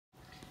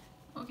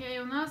Ok,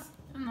 Jonas,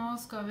 nå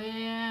skal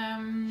jeg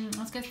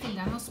stille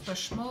deg noen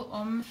spørsmål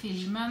om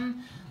filmen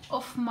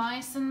Of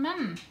Mice and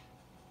Men.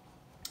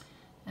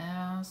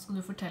 Skal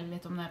du fortelle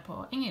litt om det på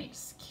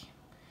engelsk.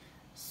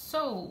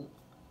 So,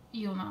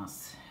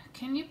 Jonas,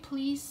 can you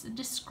please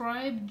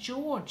describe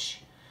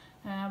George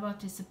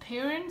about his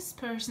appearance,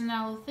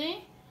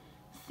 personality,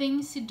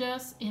 things he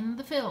does in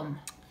the film?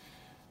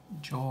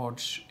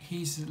 George,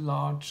 he's a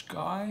large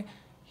guy.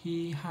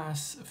 He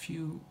has a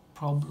few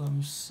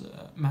problems,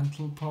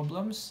 mental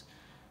problems.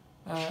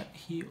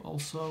 He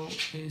also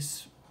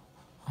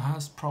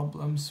has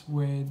problems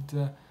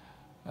with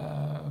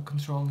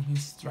controlling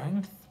his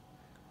strength.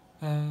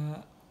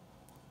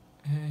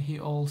 He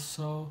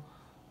also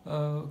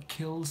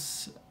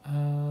kills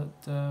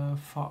the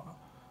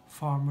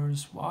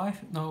farmer's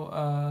wife,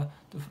 the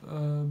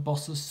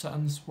boss's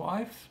son's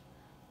wife,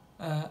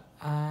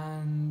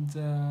 and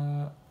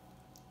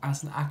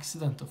as an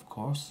accident, of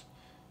course.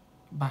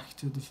 Back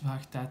to the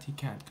fact that he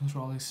can't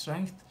control his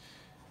strength.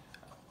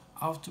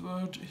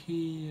 Afterward,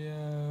 he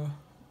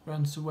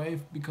runs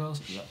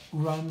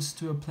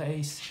to a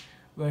place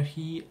where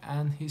he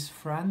and his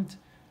friend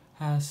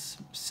has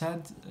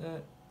said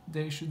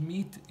they should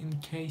meet in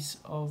case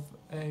of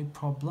a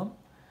problem,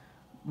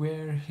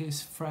 where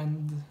his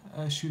friend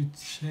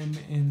shoots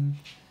him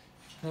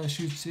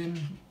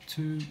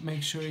to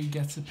make sure he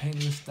gets a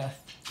painless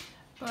death.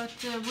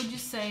 But would you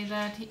say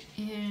that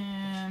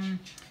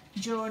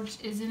George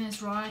is in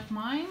his right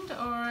mind,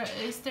 or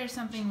is there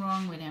something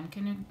wrong with him?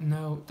 Can you?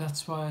 No,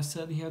 that's why I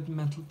said he had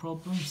mental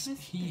problems.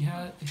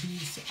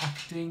 He's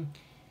acting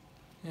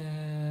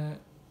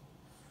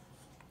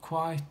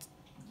quite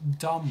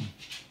dumb,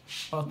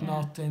 but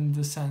not in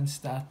the sense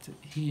that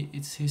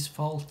it's his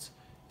fault.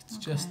 It's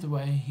just the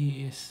way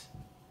he is.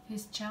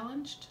 He's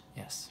challenged?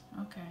 Yes.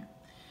 Okay.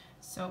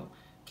 So,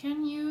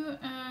 can you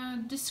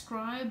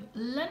describe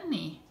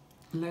Lenny?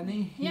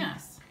 Lenny?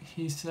 Yes.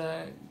 He's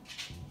a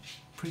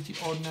pretty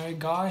ordinary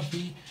guy.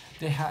 He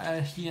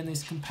and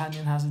his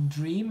companion has a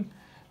dream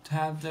to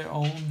have their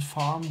own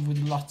farm with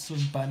lots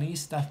of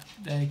bunnies that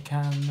they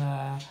can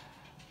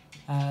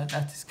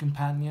that his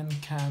companion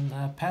can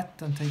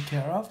pet and take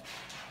care of.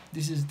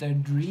 This is their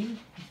dream.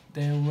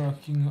 They're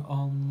working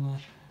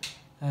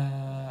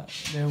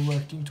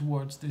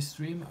towards this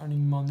dream,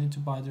 earning money to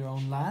buy their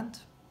own land.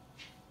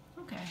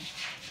 Okay.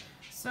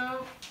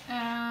 So,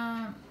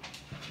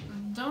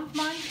 don't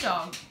mind the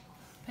dog.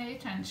 Pay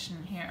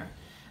attention here.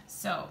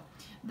 So,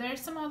 there are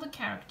some other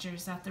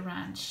characters at the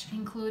ranch,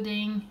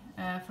 including,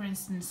 for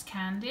instance,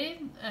 Candy,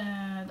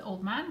 the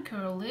old man,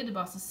 Curly, the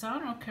boss's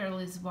son, or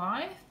Curly's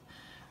wife,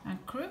 and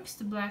Crooks,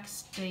 the black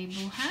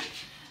stable hand.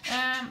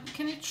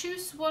 Can you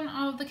choose one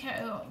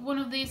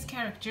of these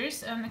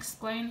characters and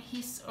explain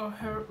his or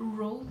her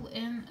role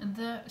in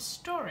the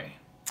story?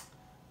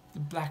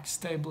 The black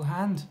stable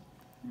hand.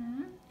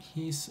 Mm-hmm.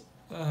 He's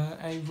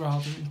a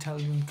rather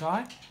intelligent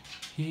guy.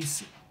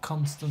 He's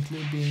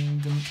constantly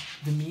being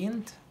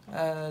demeaned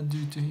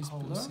due to his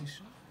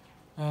position.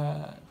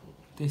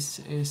 This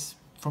is,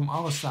 from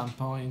our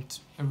standpoint,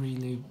 a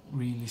really,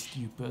 really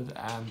stupid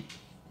and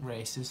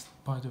racist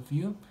point of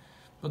view.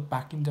 But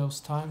back in those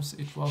times,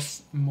 it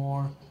was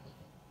more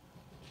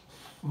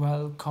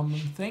common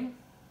thing.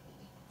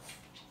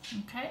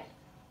 Okay.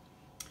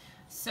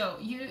 So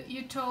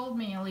you told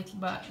me a little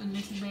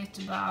bit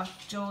about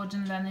George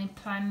and Lenny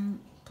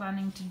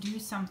planning to do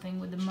something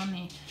with the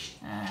money.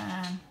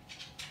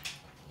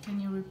 Can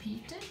you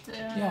repeat it?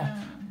 Yeah,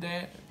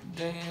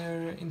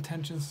 their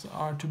intentions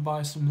are to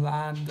buy some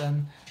land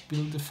and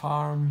build a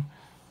farm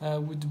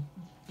with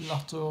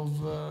lots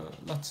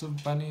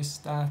of bunnies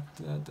that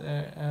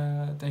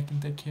they can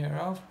take care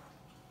of.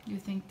 Do you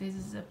think this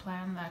is a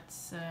plan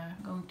that's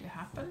going to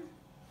happen?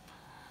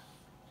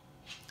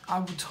 I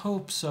would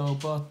hope so,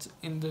 but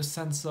in the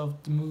sense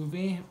of the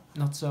movie,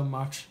 not so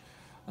much.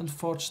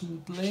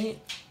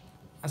 Unfortunately,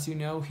 as you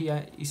know, he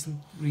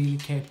isn't really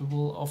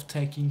capable of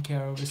taking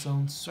care of his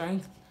own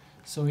strength,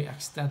 so he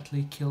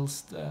accidentally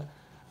kills the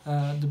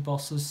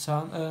boss's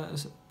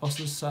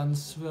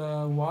son's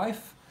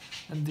wife,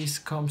 and this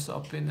comes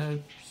up in a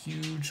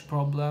huge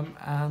problem.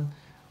 And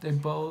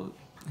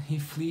he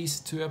flees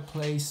to a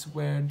place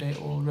where they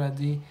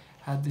already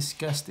had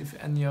discussed if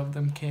any of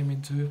them came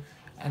into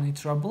any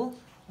trouble.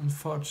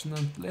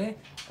 Unfortunately,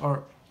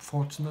 or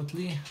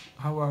fortunately,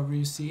 however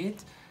you see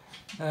it,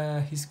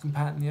 his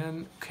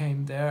companion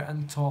came there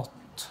and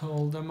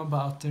told them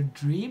about their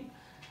dream,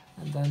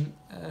 and then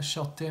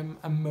shot him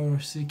a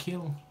mercy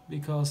kill,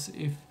 because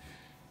if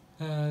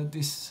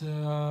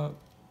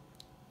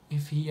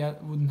he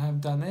wouldn't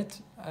have done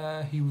it,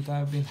 he would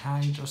have been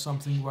hanged or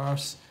something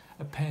worse,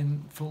 a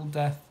painful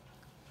death.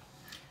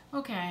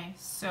 Okay,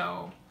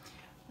 so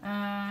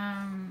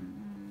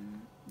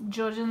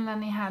George and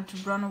Lenny had to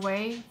run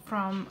away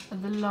from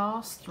the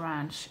last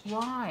ranch.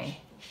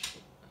 Why?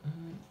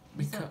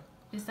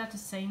 Is that the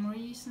same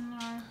reason,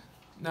 or?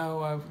 No,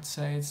 I would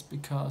say it's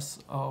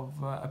because of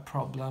a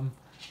problem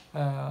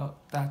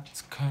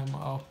that came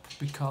up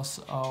because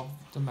of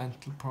the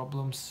mental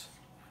problems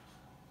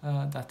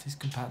that his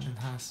companion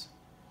has.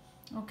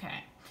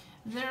 Okay.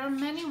 There are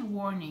many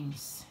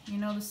warnings. You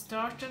know the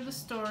start of the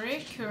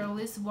story,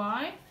 Curly's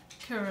wife,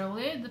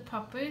 Curly, the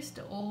puppies,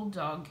 the old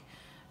dog.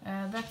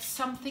 That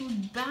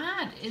something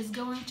bad is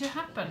going to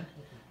happen.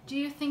 Do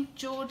you think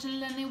George and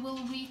Lenny will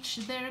reach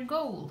their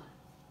goal?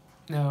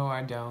 No,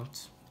 I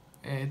don't.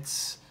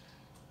 It's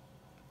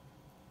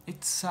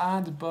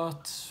sad,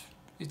 but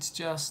it's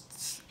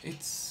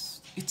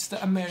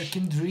the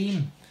American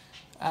dream,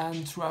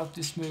 and throughout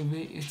this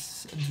movie,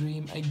 it's a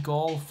dream, a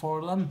goal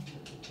for them.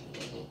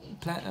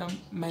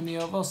 Many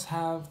of us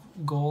have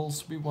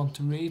goals we want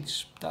to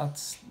reach.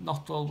 That's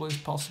not always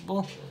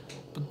possible,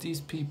 but these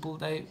people,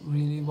 they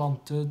really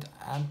wanted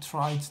and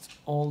tried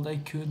all they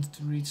could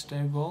to reach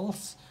their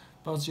goals,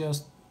 but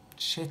just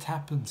shit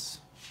happens.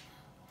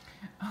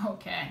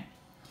 Okay.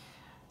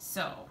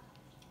 So,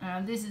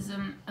 this is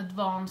an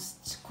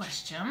advanced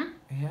question.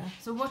 Yeah.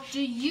 So, what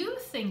do you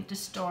think the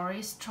story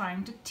is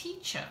trying to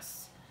teach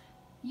us?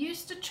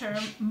 Use the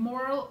term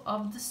moral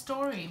of the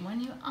story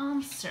when you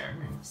answer.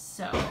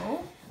 So,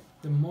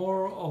 The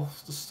moral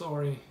of the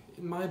story.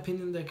 In my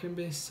opinion, there can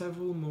be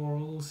several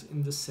morals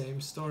in the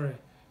same story.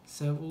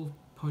 Several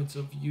points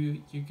of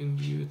view you can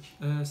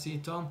see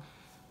it on.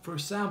 For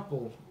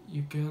example,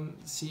 you can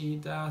see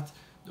that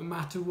no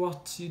matter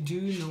what you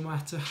do, no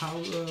matter how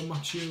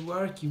much you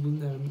work, you will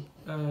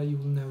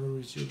never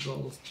reach your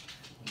goals.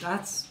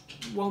 That's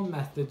one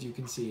method you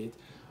can see it.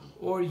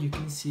 Or you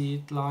can see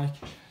it like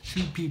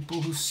two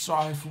people who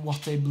strive for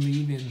what they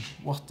believe in,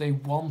 what they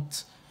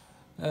want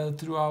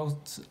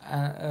throughout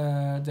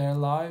their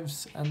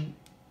lives, and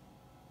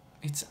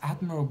it's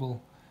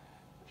admirable.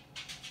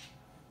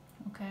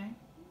 okay.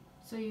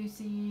 So do you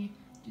see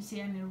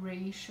any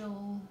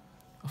racial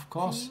Of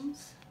course,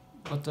 themes?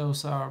 but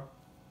those are,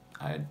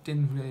 I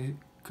didn't really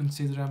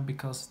consider them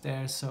because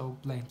they're so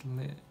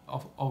blatantly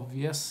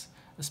obvious,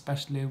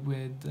 especially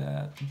with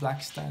the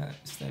black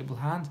stable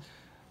hand,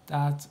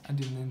 that I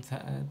didn't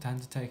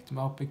intend to take them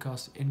up,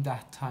 because in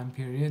that time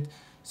period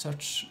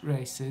such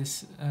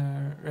racism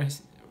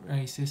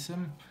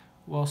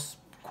was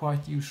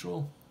quite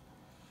usual.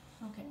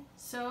 Okay.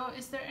 So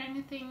is there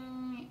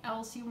anything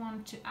else you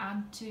want to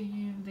add to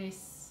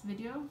this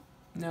video?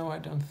 No, I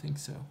don't think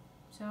so.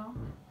 So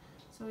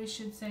we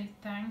should say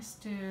thanks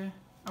to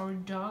our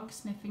dog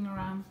sniffing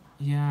around.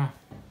 Yeah,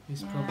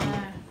 he's probably...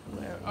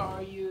 Where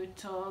are you,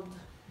 Todd?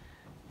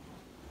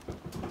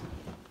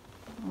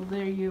 Oh,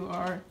 there you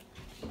are.